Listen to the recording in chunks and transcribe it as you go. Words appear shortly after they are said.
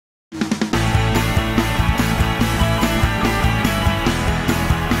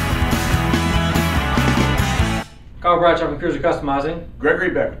Kyle Bradshaw from Cruiser Customizing.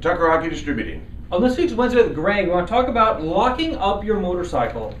 Gregory Beck, Tucker Hockey Distributing. On this week's Wednesday with Greg, we want to talk about locking up your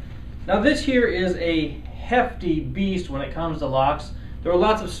motorcycle. Now this here is a hefty beast when it comes to locks. There are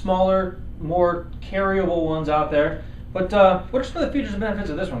lots of smaller, more carryable ones out there. But what are some of the features and benefits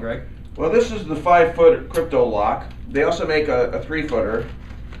of this one, Greg? Well, this is the 5-foot Kryptolok Lock. They also make a 3-footer.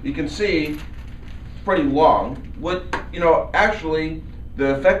 You can see it's pretty long. Actually,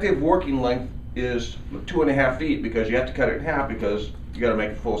 the effective working length is 2.5 feet because you have to cut it in half because you got to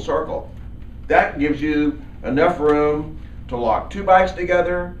make a full circle. That gives you enough room to lock 2 bikes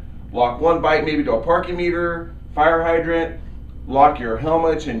together, lock 1 bike maybe to a parking meter, fire hydrant, lock your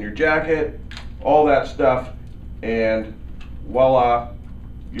helmets and your jacket, all that stuff, and voila,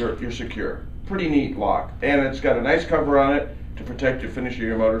 you're secure. Pretty neat lock, and it's got a nice cover on it to protect the finish of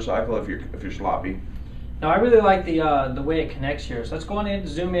your motorcycle if you're sloppy. Now I really like the way it connects here. So let's go on in,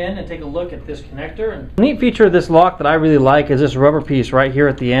 zoom in, and take a look at this connector. And the neat feature of this lock that I really like is this rubber piece right here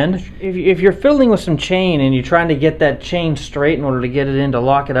at the end. If you're fiddling with some chain and you're trying to get that chain straight in order to get it in to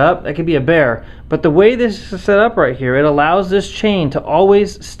lock it up, that could be a bear. But the way this is set up right here, it allows this chain to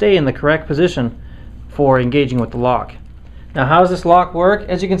always stay in the correct position for engaging with the lock. Now how does this lock work?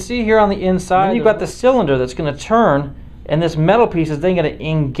 As you can see here on the inside, you've got the cylinder that's going to turn, and this metal piece is then going to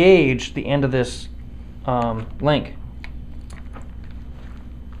engage the end of this link.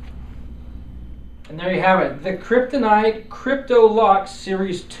 And there you have it, the Kryptonite Kryptolok Lock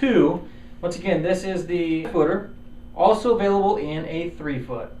Series 2. Once again, this is the footer, also available in a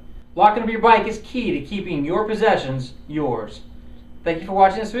 3-foot. Locking up your bike is key to keeping your possessions yours. Thank you for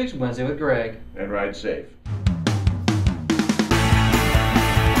watching this week's Wednesday with Greg. And ride safe.